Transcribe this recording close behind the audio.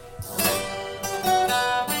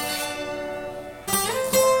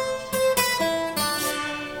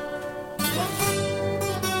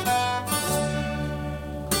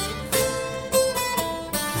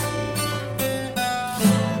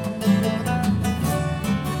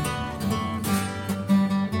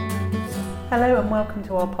Hello and welcome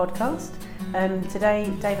to our podcast.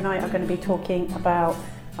 Today Dave and I are going to be talking about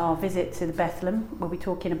our visit to the Bethlehem. We'll be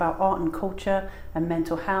talking about art and culture and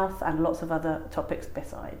mental health and lots of other topics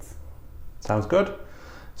besides. Sounds good.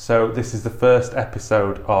 So this is the first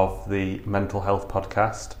episode of the mental health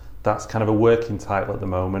podcast. That's kind of a working title at the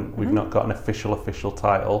moment. We've not got an official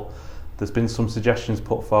title. There's been some suggestions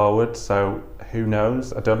put forward, so who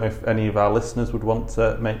knows? I don't know if any of our listeners would want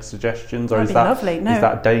to make suggestions, or That'd is be that lovely. No. is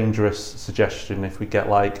that a dangerous suggestion if we get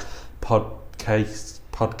like podcasty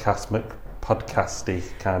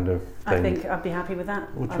kind of thing? I think I'd be happy with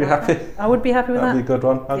that. Would you be happy? I would be happy with That'd that. be a good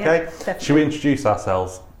one. Okay. Yeah, definitely. Should we introduce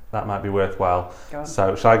ourselves? That might be worthwhile. Go on.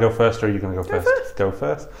 So, shall I go first, or are you going to go Go first? first. Go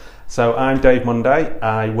first. So, I'm Dave Munday.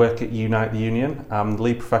 I work at Unite the Union. I'm the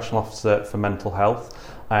lead professional officer for mental health.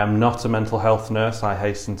 I am not a mental health nurse, I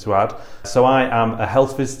hasten to add. So I am a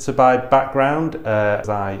health visitor by background, as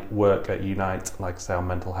I work at Unite, like I say, on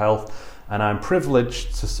mental health, and I'm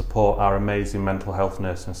privileged to support our amazing Mental Health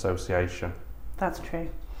Nursing Association. That's true.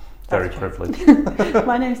 Very That's true. privileged.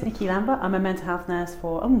 My name's Nikki Lambert. I'm a mental health nurse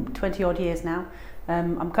for 20 odd years now.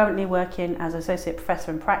 I'm currently working as Associate Professor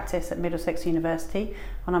in Practice at Middlesex University,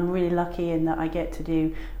 and I'm really lucky in that I get to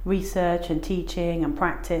do research and teaching and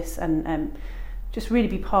practice and just really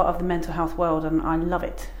be part of the mental health world, and I love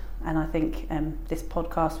it. And I think this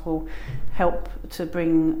podcast will help to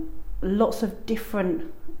bring lots of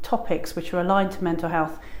different topics which are aligned to mental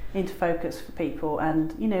health into focus for people,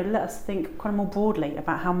 and let us think kind of more broadly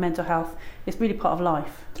about how mental health is really part of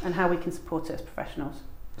life and how we can support it as professionals.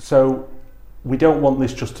 So we don't want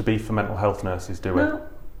this just to be for mental health nurses, do we? No,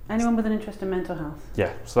 anyone with an interest in mental health.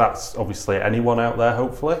 Yeah, so that's obviously anyone out there,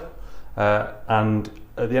 hopefully. And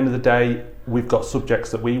at the end of the day, we've got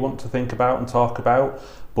subjects that we want to think about and talk about,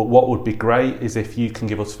 but what would be great is if you can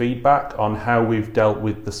give us feedback on how we've dealt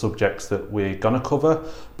with the subjects that we're going to cover,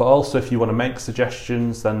 but also if you want to make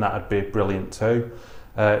suggestions, then that would be brilliant too.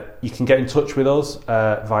 You can get in touch with us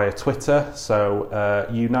via Twitter, so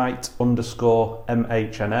unite_MHNA,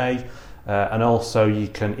 and also you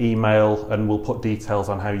can email, and we'll put details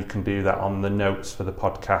on how you can do that on the notes for the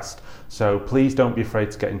podcast. So please don't be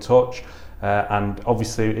afraid to get in touch. And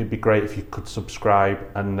obviously it'd be great if you could subscribe,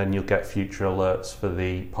 and then you'll get future alerts for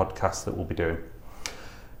the podcast that we'll be doing.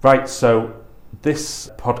 Right, so this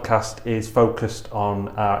podcast is focused on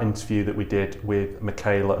our interview that we did with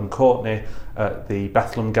Michaela and Courtney at the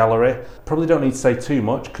Bethlehem Gallery. Probably don't need to say too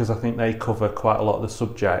much because I think they cover quite a lot of the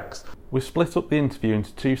subjects. We've split up the interview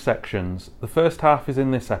into two sections. The first half is in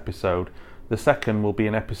this episode. The second will be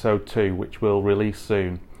in episode 2, which we'll release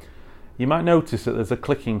soon. You might notice that there's a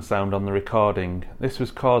clicking sound on the recording. This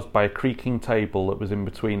was caused by a creaking table that was in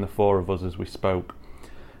between the four of us as we spoke.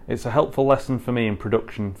 It's a helpful lesson for me in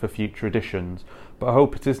production for future editions, but I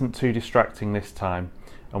hope it isn't too distracting this time,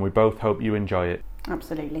 and we both hope you enjoy it.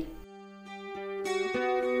 Absolutely.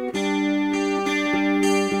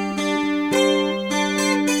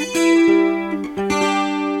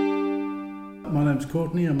 My name's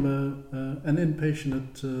Courtney. I'm an inpatient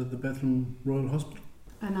at the Bethlehem Royal Hospital.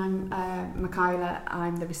 And I'm Michaela.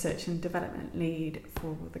 I'm the Research and Development Lead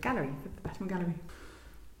for the gallery, for the Bethlehem Gallery.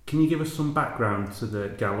 Can you give us some background to the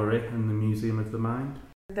gallery and the Museum of the Mind?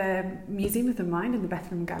 The Museum of the Mind and the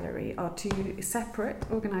Bethlehem Gallery are two separate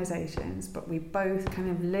organisations, but we both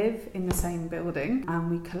kind of live in the same building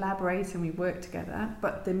and we collaborate and we work together.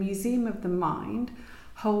 But the Museum of the Mind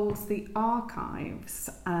holds the archives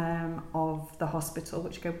of the hospital,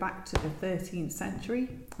 which go back to the 13th century,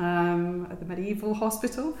 the medieval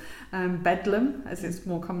hospital, Bedlam, as it's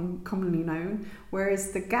more commonly known,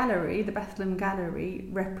 whereas the gallery, the Bethlehem Gallery,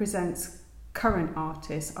 represents current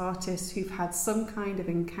artists who've had some kind of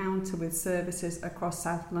encounter with services across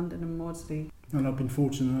South London and Maudsley. And I've been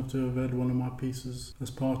fortunate enough to have had one of my pieces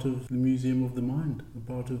as part of the Museum of the Mind, a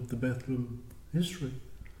part of the Bethlehem history.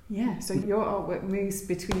 Yeah, so your artwork moves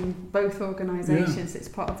between both organisations. Yeah. It's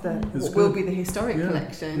part of what will be the historic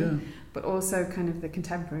collection, but also kind of the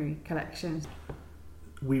contemporary collection.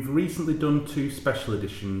 We've recently done 2 special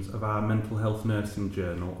editions of our mental health nursing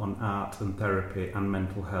journal on art and therapy and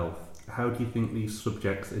mental health. How do you think these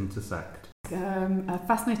subjects intersect? A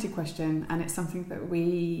fascinating question, and it's something that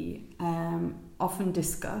we often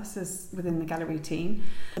discuss as within the gallery team.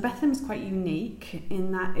 The Bethlehem's quite unique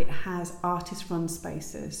in that it has artist-run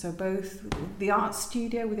spaces. So both the art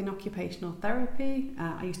studio within occupational therapy,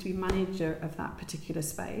 I used to be manager of that particular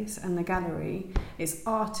space, and the gallery is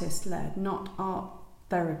artist-led, not art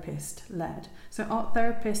therapist-led. So art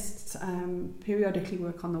therapists periodically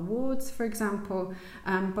work on the wards, for example,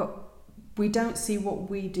 but we don't see what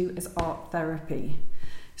we do as art therapy.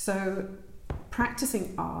 So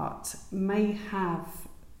practicing art may have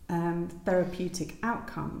therapeutic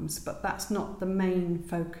outcomes, but that's not the main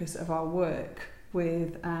focus of our work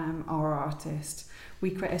with our artists.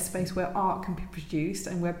 We create a space where art can be produced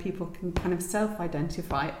and where people can kind of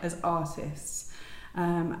self-identify as artists.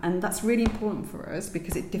 And that's really important for us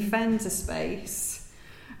because it defends a space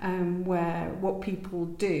where what people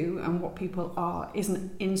do and what people are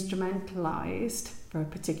isn't instrumentalised for a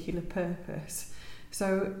particular purpose.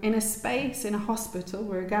 So in a space, in a hospital,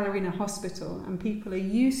 we're a gallery in a hospital, and people are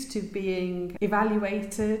used to being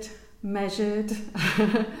evaluated, measured,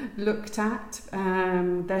 looked at,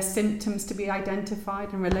 their symptoms to be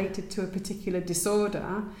identified and related to a particular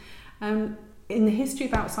disorder. In the history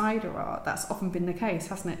of outsider art, that's often been the case,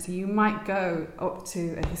 hasn't it? So you might go up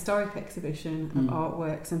to a historic exhibition of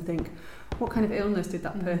artworks and think, what kind of illness did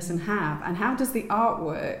that person have? And how does the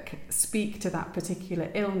artwork speak to that particular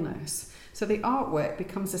illness? So the artwork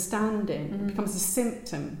becomes a stand-in, becomes a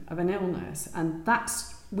symptom of an illness, and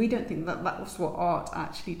we don't think that that's what art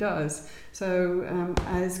actually does. So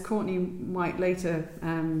as Courtney might later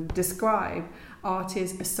describe, art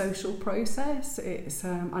is a social process. It's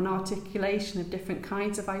an articulation of different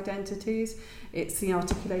kinds of identities. It's the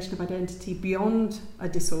articulation of identity beyond a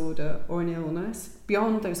disorder or an illness,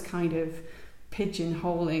 beyond those kind of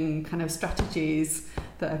pigeonholing kind of strategies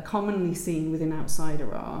that are commonly seen within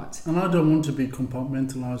outsider art. And I don't want to be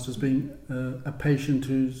compartmentalised as being a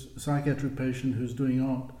psychiatric patient who's doing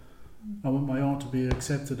art. I want my art to be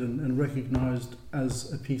accepted and recognised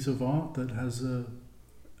as a piece of art that has a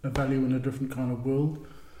value in a different kind of world.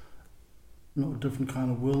 Not a different kind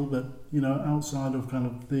of world, but, outside of kind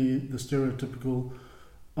of the stereotypical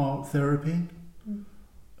art therapy.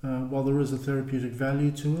 While there is a therapeutic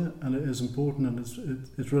value to it, and it is important, and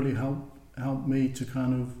it's really helped me to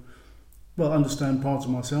kind of, understand parts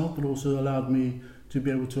of myself, but also allowed me to be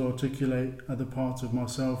able to articulate other parts of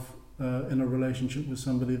myself in a relationship with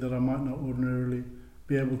somebody that I might not ordinarily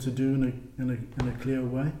be able to do in a clear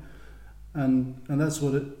way, and that's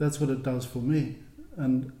what it does for me.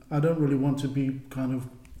 And I don't really want to be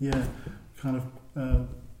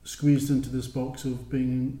squeezed into this box of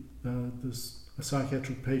being a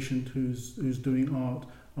psychiatric patient who's doing art.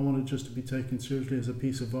 I want it just to be taken seriously as a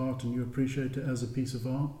piece of art, and you appreciate it as a piece of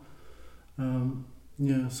art.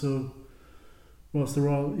 So whilst there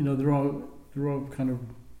are kind of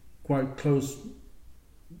quite close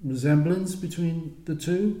resemblance between the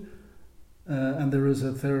two, and there is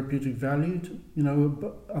a therapeutic value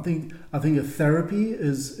but I think a therapy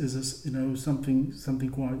is something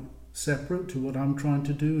quite separate to what I'm trying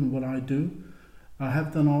to do and what I do. I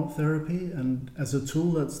have done art therapy, and as a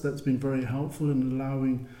tool that's been very helpful in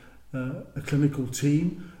allowing a clinical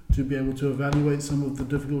team to be able to evaluate some of the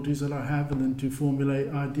difficulties that I have, and then to formulate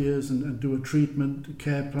ideas and do a treatment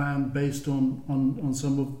care plan based on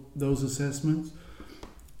some of those assessments,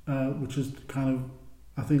 which is kind of,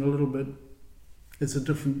 I think, a little bit, it's a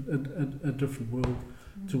different world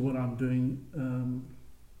to what I'm doing.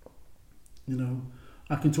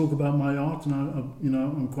 I can talk about my art, and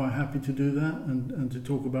I'm quite happy to do that, and to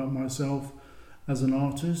talk about myself as an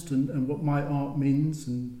artist and what my art means,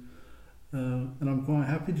 and I'm quite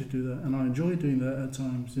happy to do that, and I enjoy doing that at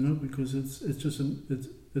times, because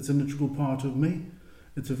it's an integral part of me.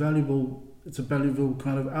 It's a valuable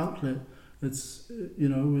kind of outlet. It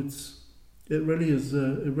really is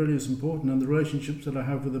important, and the relationships that I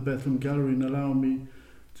have with the Bethlehem Gallery allow me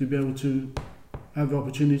to be able to have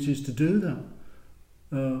opportunities to do that.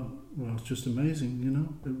 It's just amazing,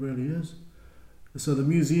 it really is. So the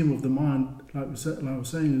Museum of the Mind, like I was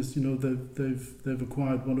saying, is they've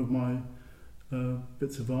acquired one of my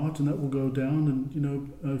bits of art, and that will go down and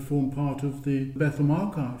form part of the Bethlehem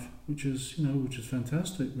Archive, which is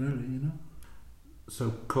fantastic, really.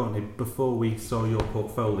 So Courtney, before we saw your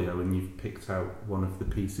portfolio and you've picked out one of the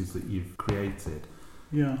pieces that you've created,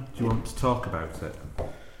 do you want to talk about it?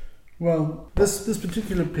 Well, this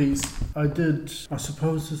particular piece I did, I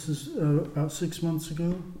suppose this is about 6 months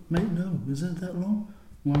ago. No, is it that long?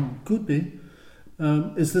 Well, could be.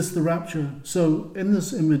 Is this the Rapture? So in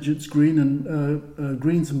this image it's green, and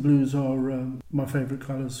greens and blues are my favourite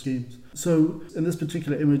colour schemes. So in this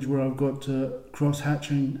particular image where I've got cross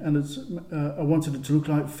hatching, and it's I wanted it to look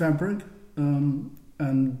like fabric and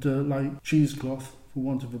like cheesecloth, for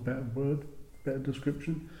want of a better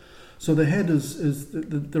description. So the head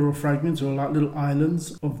there are fragments, or like little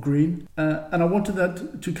islands of green, and I wanted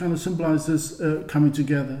that to kind of symbolise this coming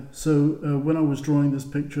together. So when I was drawing this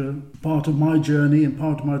picture, part of my journey and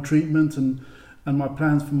part of my treatment and my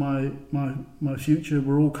plans for my future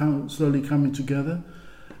were all kind of slowly coming together,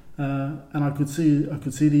 and I could see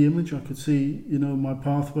the image. I could see my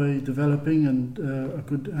pathway developing, and I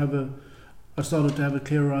could have I started to have a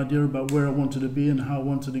clearer idea about where I wanted to be and how I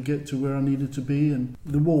wanted to get to where I needed to be. And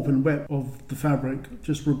the warp and web of the fabric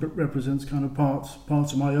just represents kind of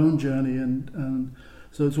parts of my own journey, and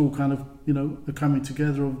so it's all kind of, you know, a coming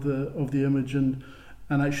together of the image, and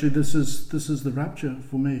actually this is the rapture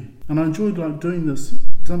for me. And I enjoyed like doing this.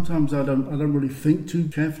 Sometimes I don't really think too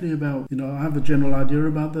carefully about, you know, I have a general idea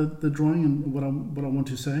about the drawing and what I want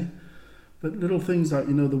to say. But little things like,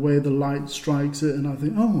 you know, the way the light strikes it, and I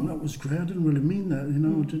think, oh, that was great, I didn't really mean that, you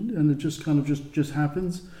know, and it just kind of just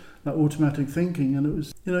happens, like automatic thinking. And it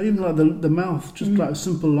was, you know, even like the mouth, just like a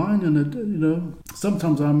simple line, and it, you know,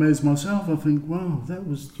 sometimes I amaze myself. I think, wow, that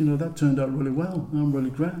was, you know, that turned out really well. I'm really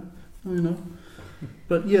great, you know.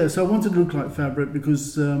 But yeah, so I wanted to look like fabric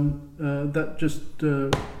because that just, you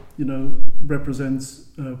know, represents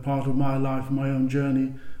part of my life, my own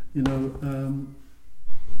journey, you know.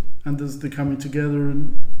 And there's the coming together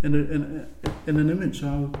in an image.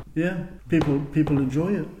 So yeah, people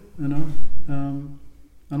enjoy it, you know. And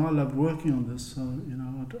I loved working on this. So you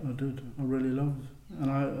know, I did. I really loved it.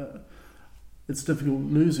 And it's difficult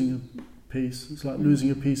losing a piece. It's like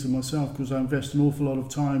losing a piece of myself because I invest an awful lot of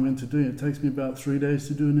time into doing it. It takes me about 3 days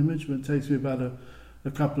to do an image, but it takes me about a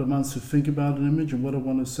couple of months to think about an image and what I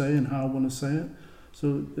want to say and how I want to say it.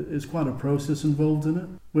 So it's quite a process involved in it.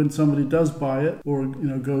 When somebody does buy it or, you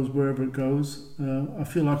know, goes wherever it goes, I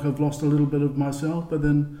feel like I've lost a little bit of myself, but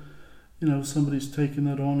then, you know, somebody's taken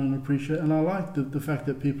that on and appreciate it. And I like the fact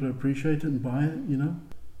that people appreciate it and buy it, you know.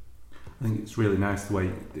 I think it's really nice the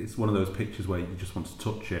way it's one of those pictures where you just want to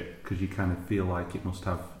touch it because you kind of feel like it must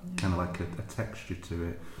have kind of like a texture to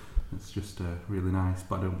it. It's just really nice,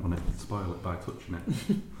 but I don't want to spoil it by touching it.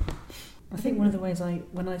 I think one of the ways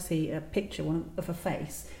when I see a picture of a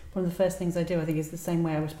face, one of the first things I do, I think, is the same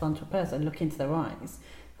way I respond to a person. I look into their eyes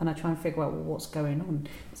and I try and figure out what's going on.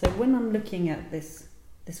 So when I'm looking at this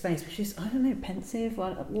face, which is, I don't know, pensive,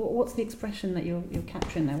 what's the expression that you're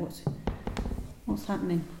capturing there? What's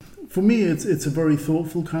happening? For me, it's a very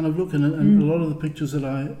thoughtful kind of look, and a lot of the pictures that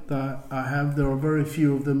I have, there are very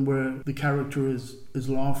few of them where the character is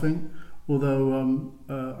laughing. Although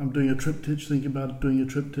I'm doing a triptych, thinking about doing a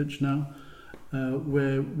triptych now,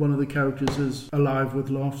 where one of the characters is alive with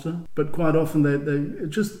laughter. But quite often they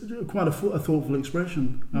just quite a thoughtful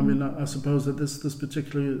expression. I mean, I suppose that this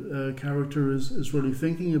particular character is really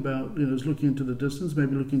thinking about, you know, is looking into the distance,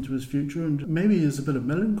 maybe looking into his future, and maybe there's a bit of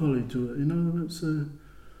melancholy to it, you know. It's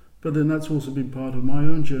but then that's also been part of my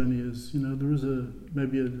own journey. Is, you know, there is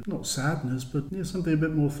maybe not sadness, but something a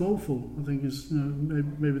bit more thoughtful. I think is, you know,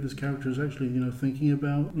 maybe this character is actually, you know, thinking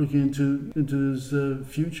about looking into his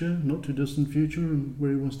future, not too distant future, and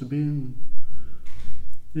where he wants to be. And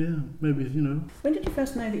yeah, maybe, you know. When did you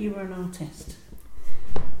first know that you were an artist?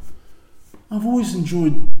 I've always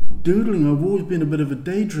enjoyed doodling. I've always been a bit of a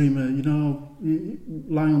daydreamer. You know,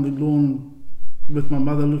 lying on the lawn with my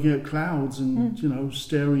mother looking at clouds and, you know,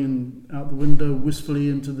 staring out the window wistfully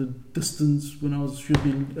into the distance when I should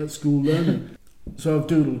be at school learning. So I've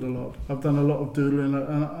doodled a lot. I've done a lot of doodling,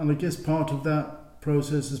 and I guess part of that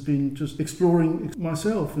process has been just exploring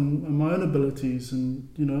myself and my own abilities. And,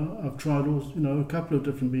 you know, I've tried also, you know, a couple of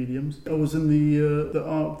different mediums. I was in the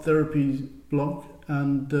art therapy block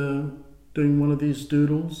and doing one of these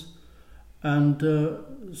doodles, and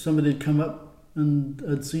somebody had come up and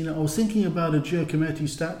had seen it. I was thinking about a Giacometti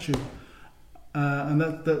statue, and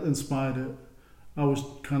that inspired it. I was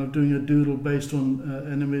kind of doing a doodle based on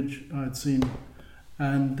an image I had seen,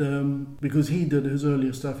 and because he did his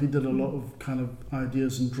earlier stuff, he did a lot of kind of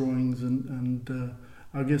ideas and drawings, and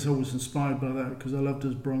I guess I was inspired by that because I loved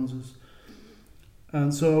his bronzes.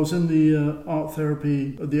 And so I was in the art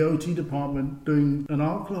therapy, the OT department, doing an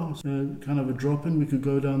art class, kind of a drop-in. We could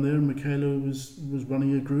go down there, and Michaela was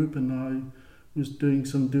running a group, and I was doing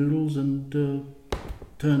some doodles, and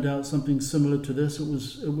turned out something similar to this. It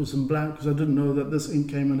was in black because I didn't know that this ink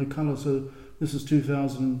came in a colour. So this is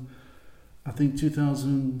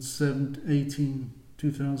 2007, 18,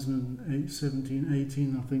 2008, 17,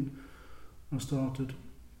 18, I think I started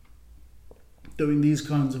doing these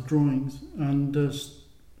kinds of drawings. And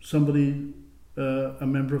somebody, a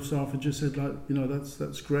member of staff, had just said, like, you know,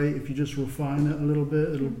 that's great. If you just refine it a little bit,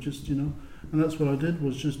 it'll just, you know. And that's what I did,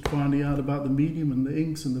 was just finding out about the medium and the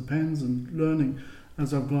inks and the pens and learning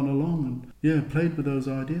as I've gone along, and yeah, played with those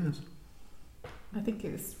ideas. I think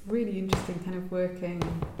it's really interesting kind of working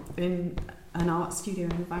in an art studio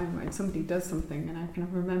environment when somebody does something, and I kind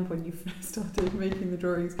of remember when you first started making the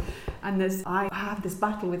drawings, and I have this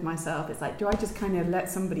battle with myself. It's like, do I just kind of let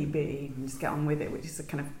somebody be and just get on with it, which is a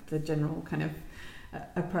kind of the general kind of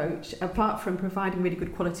approach, apart from providing really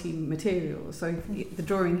good quality materials. So the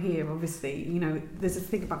drawing here, obviously, you know, there's a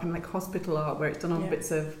thing about kind of like hospital art where it's done on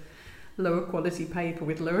bits of lower quality paper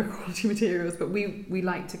with lower quality materials, but we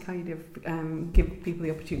like to kind of give people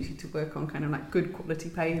the opportunity to work on kind of like good quality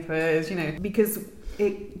papers, you know, because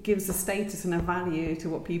it gives a status and a value to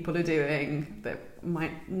what people are doing that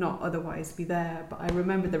might not otherwise be there. But I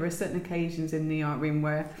remember there were certain occasions in the art room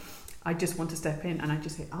where I just want to step in and I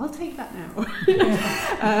just say, I'll take that now.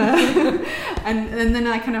 And then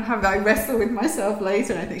I kind of I wrestle with myself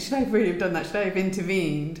later and I think, should I really have done that? Should I have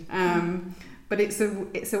intervened? But it's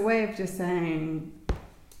a way of just saying,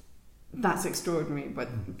 that's extraordinary. But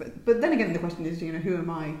then again, the question is, you know, who am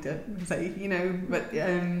I to say, you know, but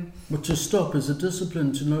to stop is a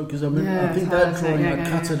discipline to know, because I mean, I think that drawing, I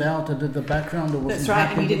cut it out, I did the background, I wasn't that's right,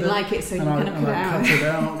 happy and you didn't with like it, so you and kind of put it out. cut it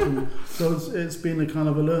out. And so it's been a kind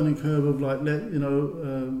of a learning curve of like, you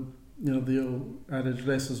know, the old adage,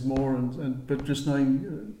 less is more, but just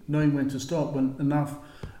knowing when to stop when enough.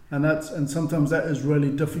 And sometimes that is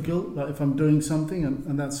really difficult. Like if I'm doing something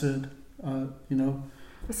and that's it, you know.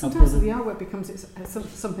 But sometimes the artwork becomes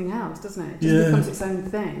something else, doesn't it? It just becomes its own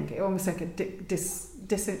thing. It almost like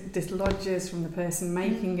dislodges from the person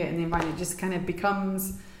making it, and the environment just kind of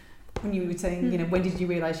becomes. When you were saying, you know, when did you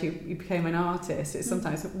realise you became an artist? It's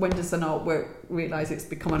sometimes, when does an artwork realise it's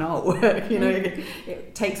become an artwork? You know,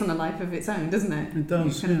 it takes on a life of its own, doesn't it? It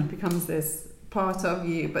does. It kind of becomes this part of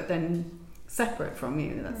you, but then separate from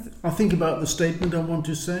you. I think about the statement I want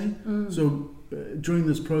to say. So during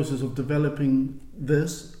this process of developing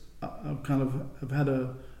this, I've had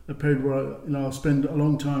a period where I'll spend a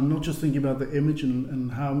long time not just thinking about the image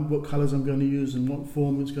and what colours I'm going to use and what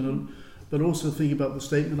form it's going to, but also thinking about the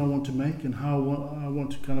statement I want to make and how I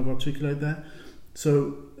want to kind of articulate that.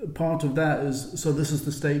 So part of that is, so this is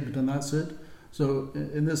the statement and that's it. So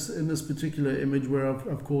in this particular image where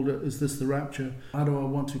I've called it, is this the rapture? How do I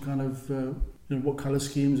want to kind of, what colour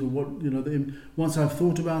schemes or what, once I've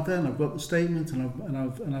thought about that and I've got the statement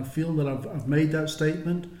and I feel that I've made that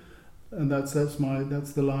statement, and that's the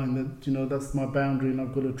line that, that's my boundary, and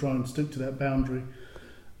I've got to try and stick to that boundary.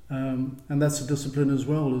 And that's a discipline as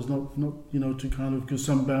well, is not to kind of, because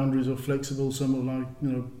some boundaries are flexible, some are like,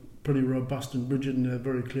 pretty robust and rigid and they're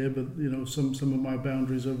very clear, but some of my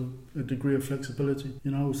boundaries have a degree of flexibility.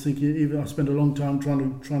 I was thinking, I spent a long time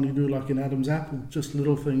trying to do like in Adam's apple, just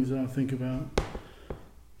little things that I think about.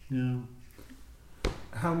 Yeah.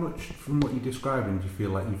 How much from what you're describing do you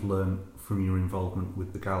feel like you've learned from your involvement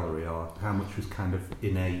with the gallery, or how much was kind of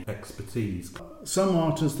innate expertise? Some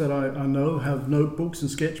artists that I know have notebooks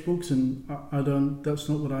and sketchbooks, and I don't. That's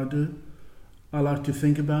not what I do. I like to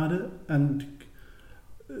think about it, and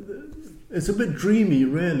it's a bit dreamy,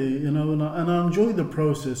 really, and I enjoy the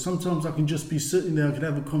process. Sometimes I can just be sitting there, I can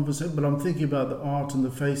have a conversation, but I'm thinking about the art and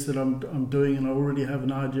the face that I'm doing, and I already have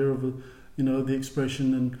an idea of the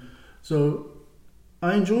expression, and so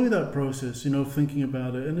I enjoy that process, thinking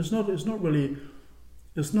about it, and it's not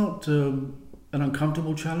an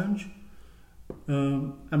uncomfortable challenge,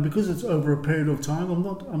 and because it's over a period of time,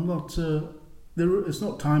 it's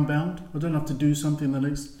not time bound. I don't have to do something the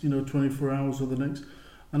next 24 hours or the next.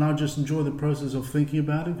 And I just enjoy the process of thinking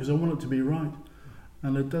about it because I want it to be right,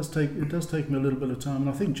 and it does take me a little bit of time. And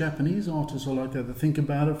I think Japanese artists are like that. They think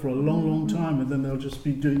about it for a long time, and then they'll just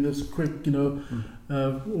be doing this quick,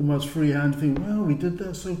 almost freehand thing. Well, we did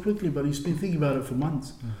that so quickly, but he's been thinking about it for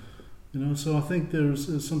months. So I think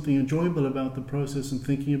there's something enjoyable about the process and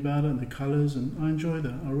thinking about it and the colours, and I enjoy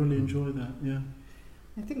that. I really enjoy that. Yeah.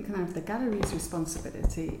 I think kind of the gallery's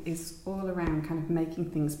responsibility is all around kind of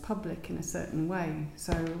making things public in a certain way.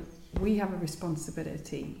 So we have a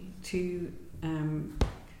responsibility to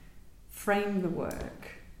frame the work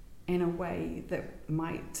in a way that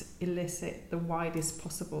might elicit the widest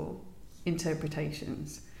possible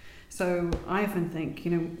interpretations. So I often think,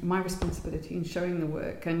 my responsibility in showing the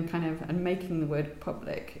work and making the work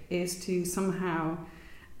public is to somehow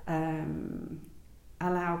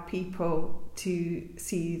allow people to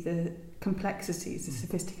see the complexities, the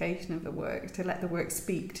sophistication of the work, to let the work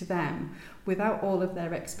speak to them without all of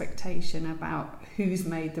their expectation about who's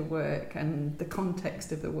made the work and the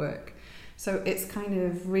context of the work. So it's kind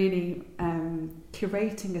of really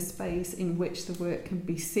curating a space in which the work can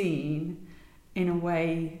be seen in a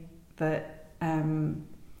way that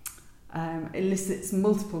elicits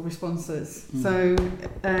multiple responses. So,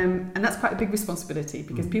 and that's quite a big responsibility,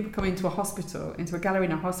 because people come into a hospital, into a gallery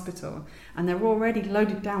in a hospital, and they're already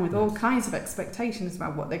loaded down with all kinds of expectations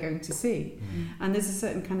about what they're going to see. And there's a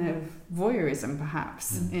certain kind of voyeurism,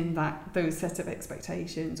 perhaps, in those set of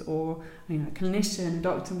expectations. Or, a clinician, a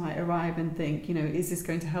doctor might arrive and think, is this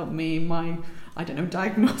going to help me in my,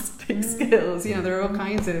 diagnostic skills? There are all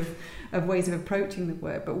kinds of ways of approaching the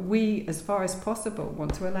work, but we, as far as possible,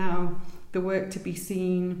 want to allow the work to be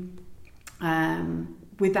seen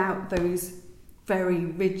without those very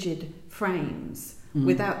rigid frames,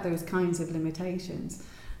 without those kinds of limitations.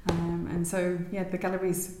 And so, the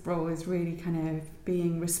gallery's role is really kind of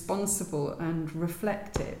being responsible and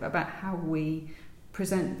reflective about how we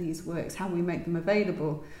present these works, how we make them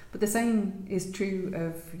available. But the same is true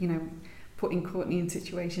of, putting Courtney in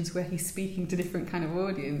situations where he's speaking to different kind of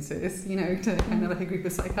audiences, to kind of like a group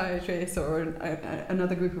of psychiatrists or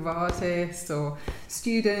another group of artists or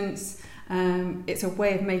students. It's a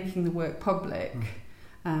way of making the work public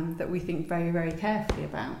that we think very, very carefully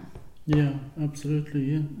about. Yeah, absolutely,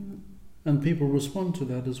 yeah. And people respond to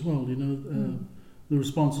that as well, The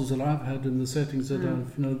responses that I've had in the settings that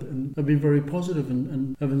I've, have been very positive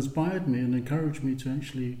and have inspired me and encouraged me to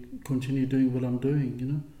actually continue doing what I'm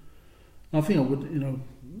doing, I think I would,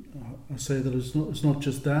 I say that it's not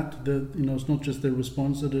just that, it's not just their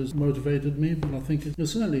response that has motivated me, but I think it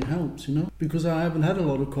certainly helps, because I haven't had a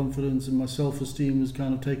lot of confidence, and my self-esteem has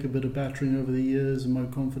kind of taken a bit of battering over the years, and my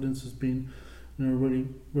confidence has been, really,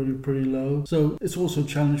 really pretty low. So it's also a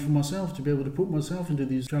challenge for myself to be able to put myself into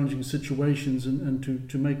these challenging situations and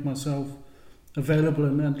to make myself available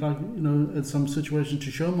and in some situations to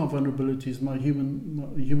show my vulnerabilities, my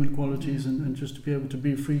human qualities, and just to be able to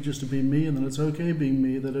be free, just to be me, and then it's okay being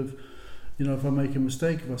me. That if I make a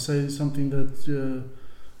mistake, if I say something that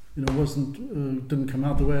didn't come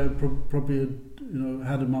out the way I probably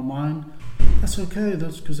had in my mind, that's okay.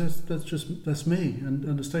 That's because that's me,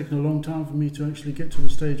 and it's taken a long time for me to actually get to the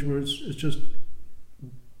stage where it's just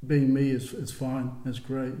being me is fine. That's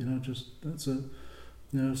great.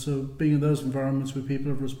 So being in those environments where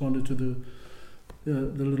people have responded to the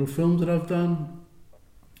little films that I've done,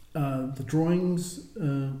 the drawings,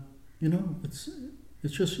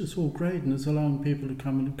 it's all great, and it's allowing people to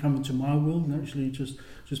come into my world and actually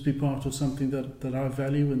just be part of something that I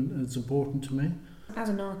value and it's important to me. As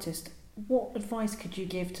an artist, what advice could you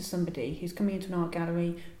give to somebody who's coming into an art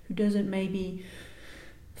gallery who doesn't maybe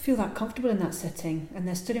feel that comfortable in that setting, and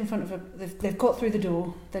they're stood in front of they've got through the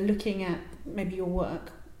door, they're looking at maybe your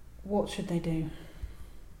work? What should they do?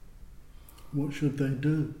 What should they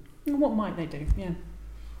do? What might they do? Yeah,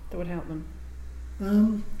 that would help them.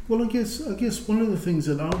 Well, I guess one of the things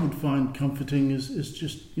that I would find comforting is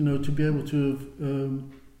just to be able to have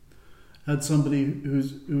had somebody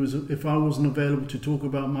who was, if I wasn't available to talk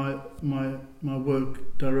about my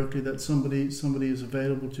work directly, that somebody is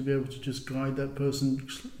available to be able to just guide that person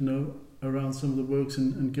around some of the works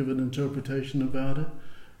and give an interpretation about it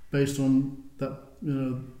based on that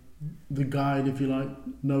the guide, if you like,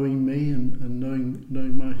 knowing me and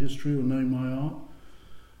knowing my history or knowing my art.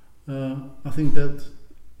 I think that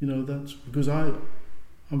that's because I'm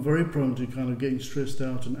very prone to kind of getting stressed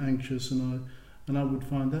out and anxious, and I would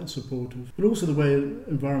find that supportive. But also the way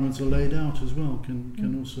environments are laid out as well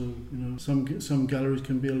can also, some galleries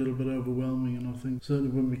can be a little bit overwhelming, and I think certainly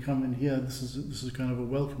when we come in here, this is kind of a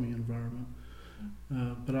welcoming environment.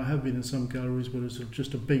 But I have been in some galleries where it's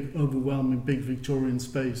just a big, overwhelming, big Victorian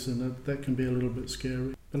space, and that can be a little bit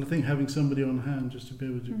scary. But I think having somebody on hand just to be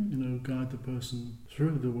able to, guide the person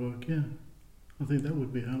through the work, I think that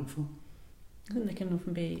would be helpful. I think there can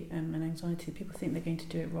often be an anxiety. People think they're going to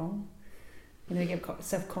do it wrong. They get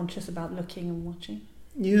self-conscious about looking and watching.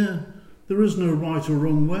 Yeah, there is no right or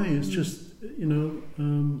wrong way. It's just,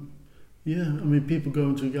 people go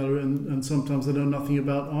into a gallery and sometimes they know nothing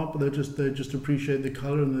about art, but they just appreciate the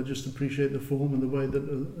colour and they just appreciate the form and the way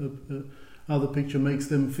that how the picture makes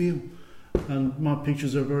them feel. And my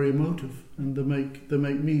pictures are very emotive, and they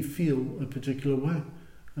make me feel a particular way.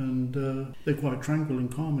 And they're quite tranquil and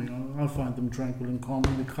calming. I find them tranquil and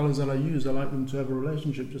calming. The colours that I use, I like them to have a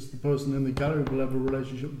relationship. Just the person in the gallery will have a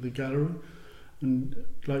relationship with the gallery. And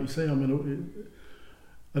like you say, I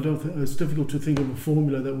don't think it's difficult to think of a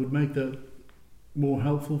formula that would make that more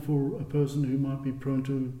helpful for a person who might be prone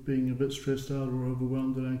to being a bit stressed out or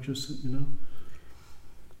overwhelmed and anxious.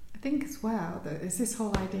 I think as well that there's this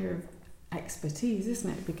whole idea of expertise, isn't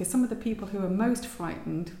it? Because some of the people who are most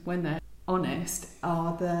frightened when they're honest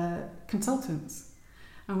are the consultants,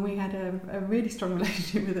 and we had a really strong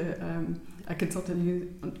relationship with a consultant who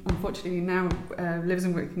unfortunately now lives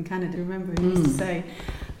and works in Canada. Remember, he used to say,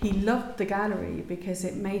 he loved the gallery because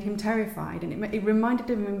it made him terrified, and it reminded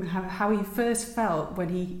him how he first felt when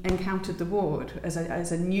he encountered the ward as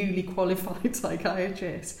a newly qualified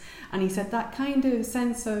psychiatrist. And he said that kind of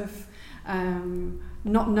sense of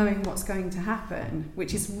not knowing what's going to happen,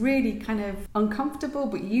 which is really kind of uncomfortable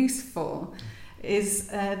but useful, is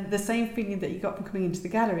the same feeling that you got from coming into the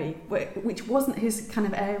gallery, which wasn't his kind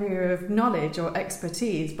of area of knowledge or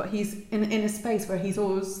expertise, but he's in a space where he's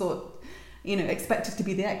always thought, expected to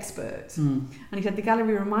be the expert. And he said the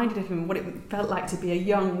gallery reminded him what it felt like to be a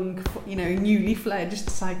young, newly fledged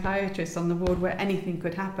psychiatrist on the ward where anything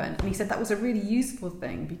could happen. And he said that was a really useful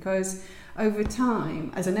thing, because over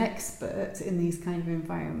time, as an expert in these kind of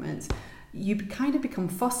environments, you kind of become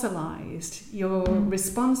fossilised. Your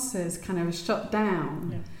responses kind of shut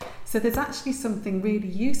down. Yeah. So there's actually something really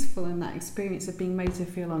useful in that experience of being made to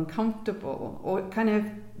feel uncomfortable, or kind of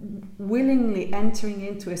willingly entering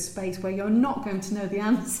into a space where you're not going to know the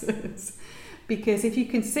answers. Because if you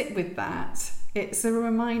can sit with that, it's a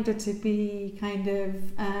reminder to be kind of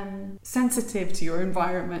sensitive to your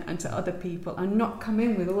environment and to other people, and not come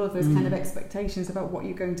in with all of those kind of expectations about what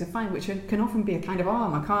you're going to find, which can often be a kind of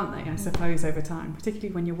armour, can't they, I suppose, over time,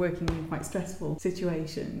 particularly when you're working in quite stressful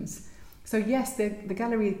situations. So yes, the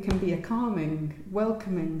gallery can be a calming,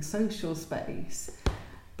 welcoming, social space.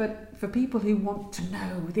 But for people who want to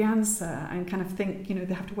know the answer and kind of think,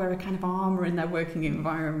 they have to wear a kind of armour in their working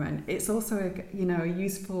environment, it's also a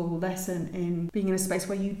useful lesson in being in a space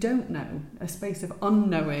where you don't know, a space of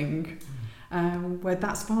unknowing, where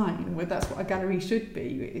that's fine, where that's what a gallery should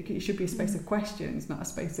be. It should be a space of questions, not a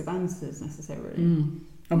space of answers necessarily.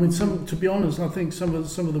 I mean, to be honest, I think some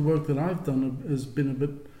of the work that I've done has been a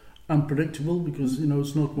bit unpredictable, because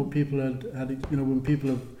it's not what people had when people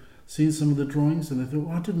have seen some of the drawings and they thought,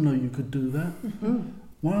 I didn't know you could do that.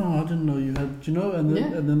 Wow, I didn't know you had,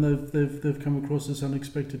 and then they've come across this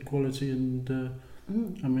unexpected quality. And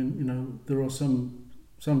I mean, there are some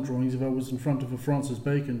drawings. If I was in front of a Francis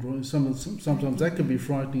Bacon drawing, sometimes that can be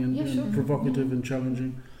frightening and provocative and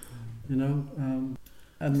challenging,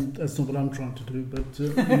 and that's not what I'm trying to do. But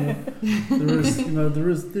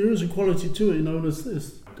there is a quality to it.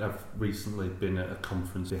 I've recently been at a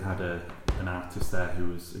conference. They had an artist there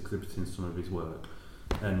who was exhibiting some of his work,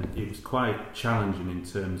 and it was quite challenging in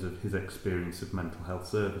terms of his experience of mental health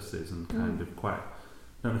services, and kind of quite,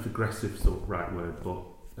 I don't know if aggressive is the right word, but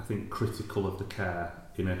I think critical of the care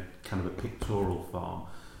in a kind of a pictorial form.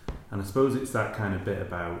 And I suppose it's that kind of bit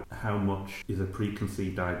about how much is a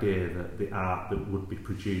preconceived idea that the art that would be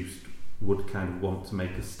produced would kind of want to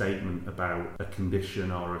make a statement about a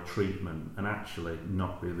condition or a treatment, and actually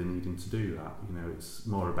not really needing to do that. It's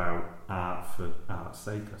more about art for art's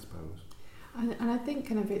sake, I suppose. And I think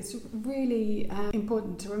kind of it's really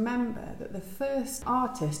important to remember that the first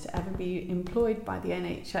artist to ever be employed by the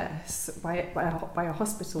NHS, by a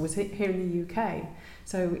hospital, was here in the UK.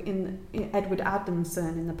 So in Edward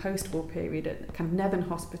Adamson, in the post-war period at kind of Nevern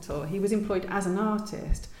Hospital, he was employed as an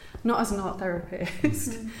artist, not as an art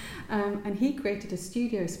therapist. And he created a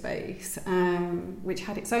studio space which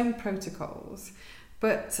had its own protocols.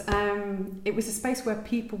 But it was a space where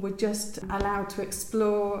people were just allowed to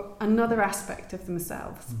explore another aspect of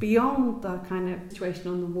themselves beyond the kind of situation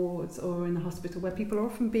on the wards or in the hospital, where people are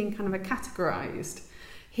often being kind of categorised.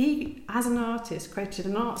 He, as an artist, created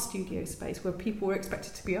an art studio space where people were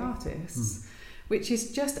expected to be artists, which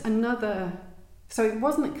is just another... So it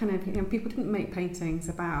wasn't kind of, people didn't make paintings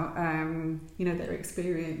about, their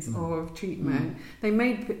experience or treatment. They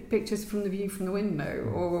made pictures from the view from the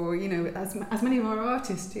window, or, as many of our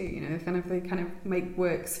artists do, they kind of make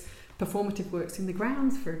works, performative works in the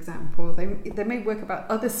grounds, for example. They may work about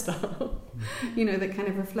other stuff, that kind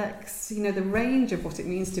of reflects, the range of what it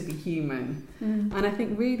means to be human. And I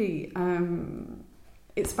think really...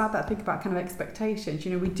 it's about that thing about kind of expectations.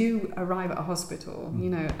 We do arrive at a hospital,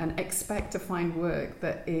 and expect to find work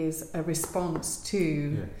that is a response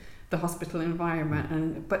to the hospital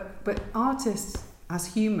environment. But artists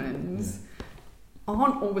as humans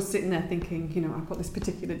aren't always sitting there thinking, I've got this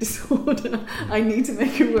particular disorder, I need to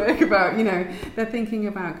make it work about, they're thinking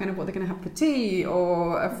about kind of what they're going to have for tea,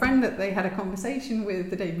 or a friend that they had a conversation with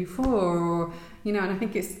the day before, or, and I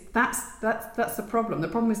think that's the problem. The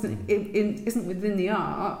problem isn't within the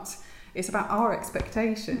art, it's about our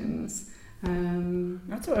expectations.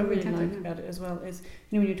 That's what I really like about it as well, is,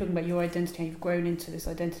 when you're talking about your identity, how you've grown into this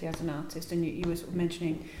identity as an artist, and you were sort of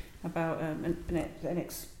mentioning about an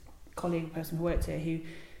ex-colleague, person who worked here,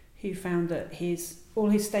 who found that all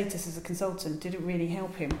his status as a consultant didn't really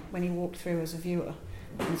help him when he walked through as a viewer,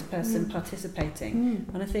 as a person participating.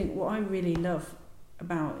 And I think what I really love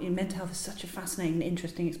about mental health is such a fascinating and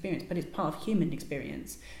interesting experience, but it's part of human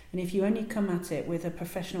experience. And if you only come at it with a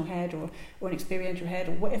professional head or an experiential head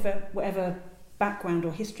or whatever background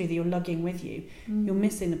or history that you're lugging with you, you're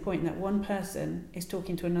missing the point that one person is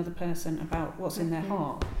talking to another person about what's in their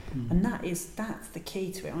heart. And that's the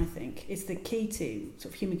key to it, I think. It's the key to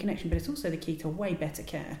sort of human connection, but it's also the key to way better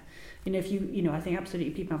care. If I think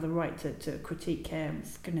absolutely people have the right to critique care, and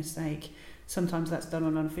for goodness sake, sometimes that's done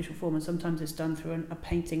on an unofficial form, and sometimes it's done through a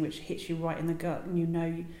painting which hits you right in the gut,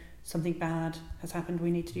 and something bad has happened, we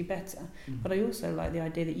need to do better. But I also like the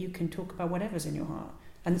idea that you can talk about whatever's in your heart,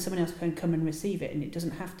 and someone else can come and receive it, and it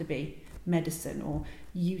doesn't have to be medicine or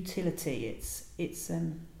utility. It's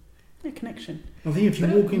a connection. I think if you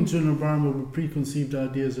walk into an environment with preconceived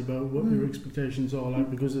ideas about what your expectations are,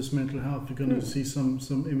 like because it's mental health, you're going to see some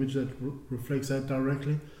image that reflects that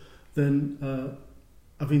directly. Then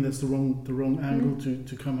I think that's the wrong angle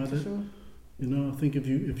to come at it. Sure. I think if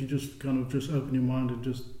you just kind of just open your mind and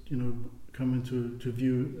just come into to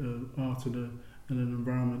view art in an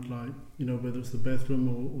environment like whether it's the Bethlehem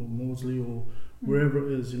or Maudsley or wherever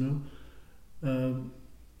it is,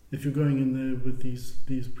 if you're going in there with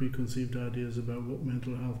these preconceived ideas about what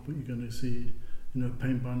mental health, but you're going to see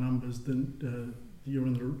paint by numbers, then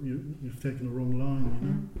you've taken the wrong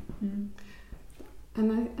line.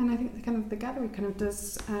 And I think the gallery kind of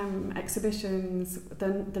does exhibitions.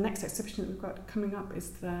 The next exhibition that we've got coming up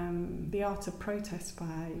is the Art of Protest,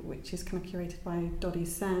 which is kind of curated by Dodi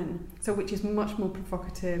Sen. So which is much more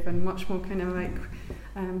provocative and much more kind of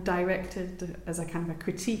like directed as a kind of a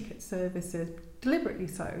critique at services, deliberately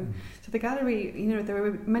so. So the gallery, there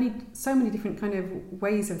are so many different kind of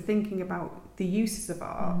ways of thinking about the uses of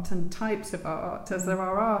art and types of art, as there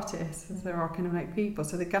are artists, as there are kind of like people.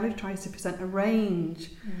 So the gallery tries to present a range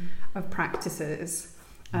of practices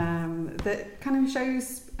that kind of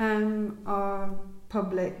shows our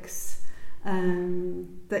publics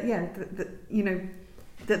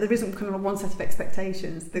that there isn't kind of one set of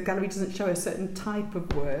expectations. The gallery doesn't show a certain type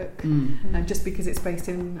of work just because it's based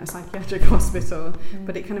in a psychiatric hospital,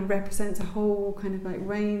 but it kind of represents a whole kind of like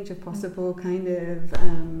range of possible kind of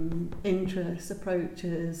interests,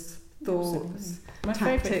 approaches, thoughts, My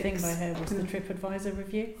tactics. favourite thing by her was the TripAdvisor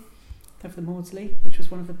review of the Maudsley, which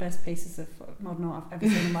was one of the best pieces of modern art I've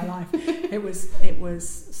ever seen in my life. It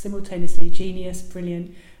was simultaneously genius,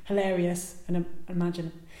 brilliant, hilarious, and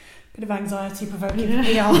imagine bit of anxiety provoking for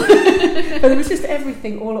PR. But it was just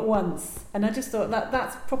everything all at once, and I just thought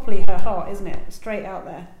that's properly her heart, isn't it? Straight out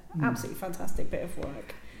there. Absolutely fantastic bit of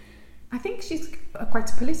work. I think she's quite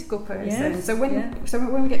a political person. Yes, so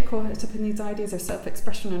when we get caught up in these ideas of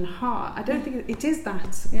self-expression and heart, I don't think it is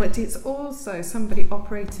that, but it's also somebody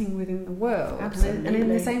operating within the world. Absolutely. And in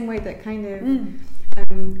the same way that kind of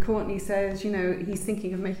Courtney says, he's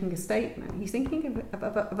thinking of making a statement. He's thinking of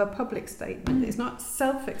a public statement. It's not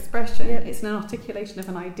self-expression. It's an articulation of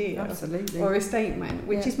an idea, or a statement,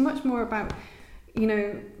 which is much more about,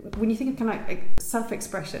 when you think of kind of like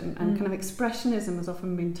self-expression and kind of expressionism has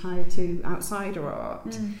often been tied to outsider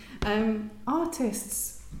art.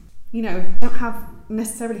 Artists, don't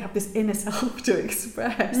necessarily have this inner self to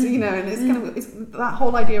express, and it's kind of that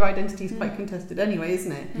whole idea of identity is quite contested anyway,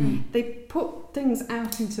 isn't it? They put things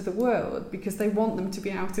out into the world because they want them to be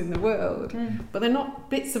out in the world, but they're not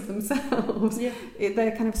bits of themselves.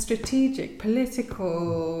 They're kind of strategic,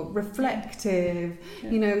 political, reflective,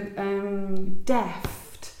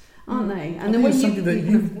 deft, aren't they? And then when something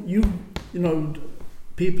that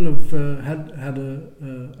people have had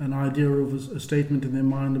an idea of a statement in their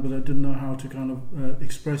mind, but I didn't know how to kind of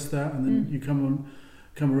express that, and then you come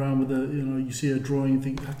around with you see a drawing, you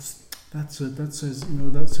think that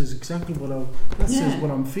says exactly what says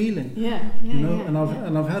what I'm feeling. And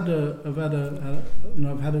I've had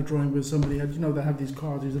a drawing where somebody had they have these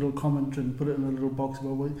cards, these little comments, and put it in a little box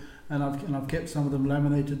about and I've kept some of them,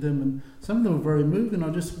 laminated them, and some of them were very moving. I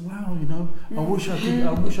just I wish I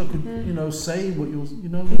could say what you're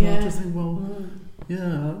I just think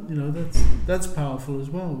that's powerful as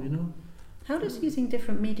well. How does using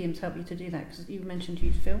different mediums help you to do that? Because you mentioned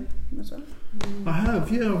you film as well. I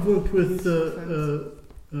have, I've worked with a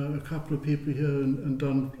couple of people here and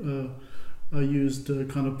done. I used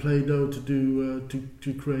kind of Play-Doh to do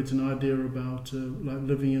to create an idea about like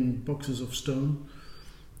living in boxes of stone,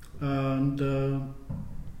 and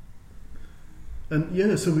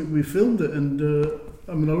so we filmed it. And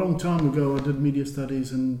a long time ago I did media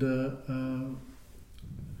studies, and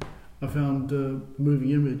I found moving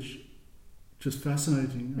image just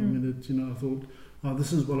fascinating. I mean, I thought, oh,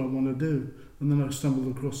 this is what I want to do. And then I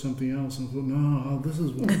stumbled across something else and thought, no, this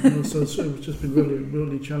is what, so it's just been really,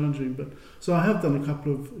 really challenging. But so I have done a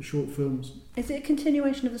couple of short films. Is it a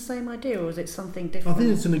continuation of the same idea, or is it something different? I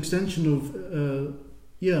think it's an extension of,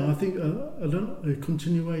 I think, a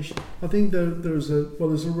continuation. I think there's a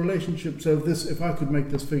relationship. So if I could make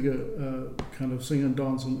this figure kind of sing and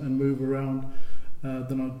dance and move around,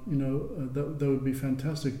 then that would be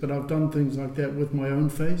fantastic. But I've done things like that with my own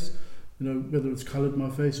face. Whether it's coloured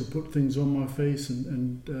my face or put things on my face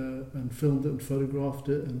and filmed it and photographed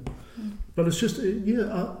it. But it's just,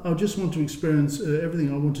 I just want to experience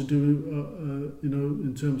everything I want to do,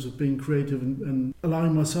 in terms of being creative and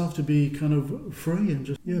allowing myself to be kind of free and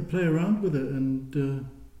just, play around with it. And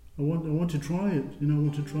I want to try it, I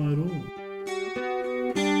want to try it all.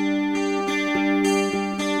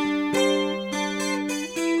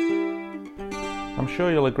 I'm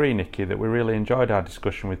sure you'll agree, Nikki, that we really enjoyed our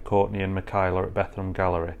discussion with Courtney and Michaela at Bethlem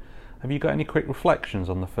Gallery. Have you got any quick reflections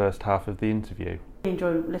on the first half of the interview? I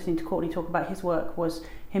enjoyed listening to Courtney talk about his work, was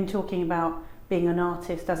him talking about being an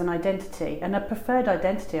artist as an identity, and a preferred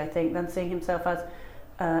identity, I think, than seeing himself as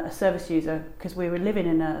a service user, because we were living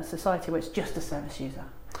in a society where it's just a service user,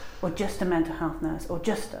 or just a mental health nurse, or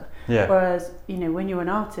just a... Yeah. Whereas, when you're an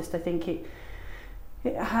artist, I think it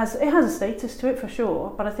has a status to it for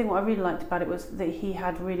sure, but I think what I really liked about it was that he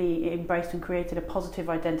had really embraced and created a positive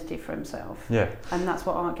identity for himself. Yeah. And that's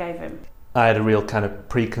what art gave him. I had a real kind of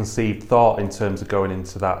preconceived thought in terms of going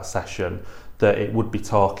into that session that it would be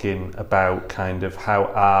talking about kind of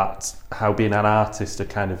how being an artist had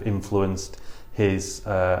kind of influenced his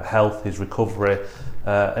health, his recovery,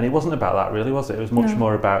 and it wasn't about that really, was it? It was much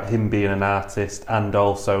more about him being an artist and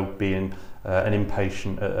also being an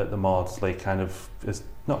inpatient at the Maudsley, kind of as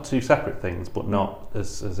not two separate things, but not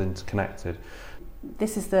as interconnected.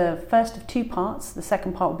 This is the first of two parts. The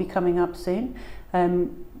second part will be coming up soon.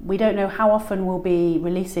 We don't know how often we'll be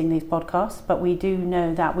releasing these podcasts, but we do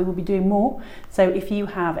know that we will be doing more. So if you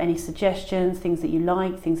have any suggestions, things that you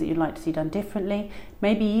like, things that you'd like to see done differently,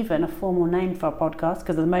 maybe even a formal name for our podcast,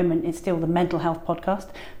 because at the moment it's still the Mental Health Podcast,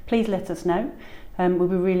 please let us know. We'll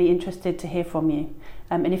be really interested to hear from you.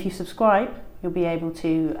 And if you subscribe, you'll be able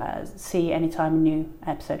to see any time a new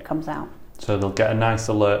episode comes out. So they'll get a nice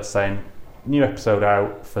alert saying, new episode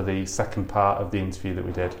out for the second part of the interview that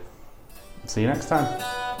we did. See you next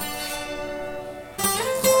time.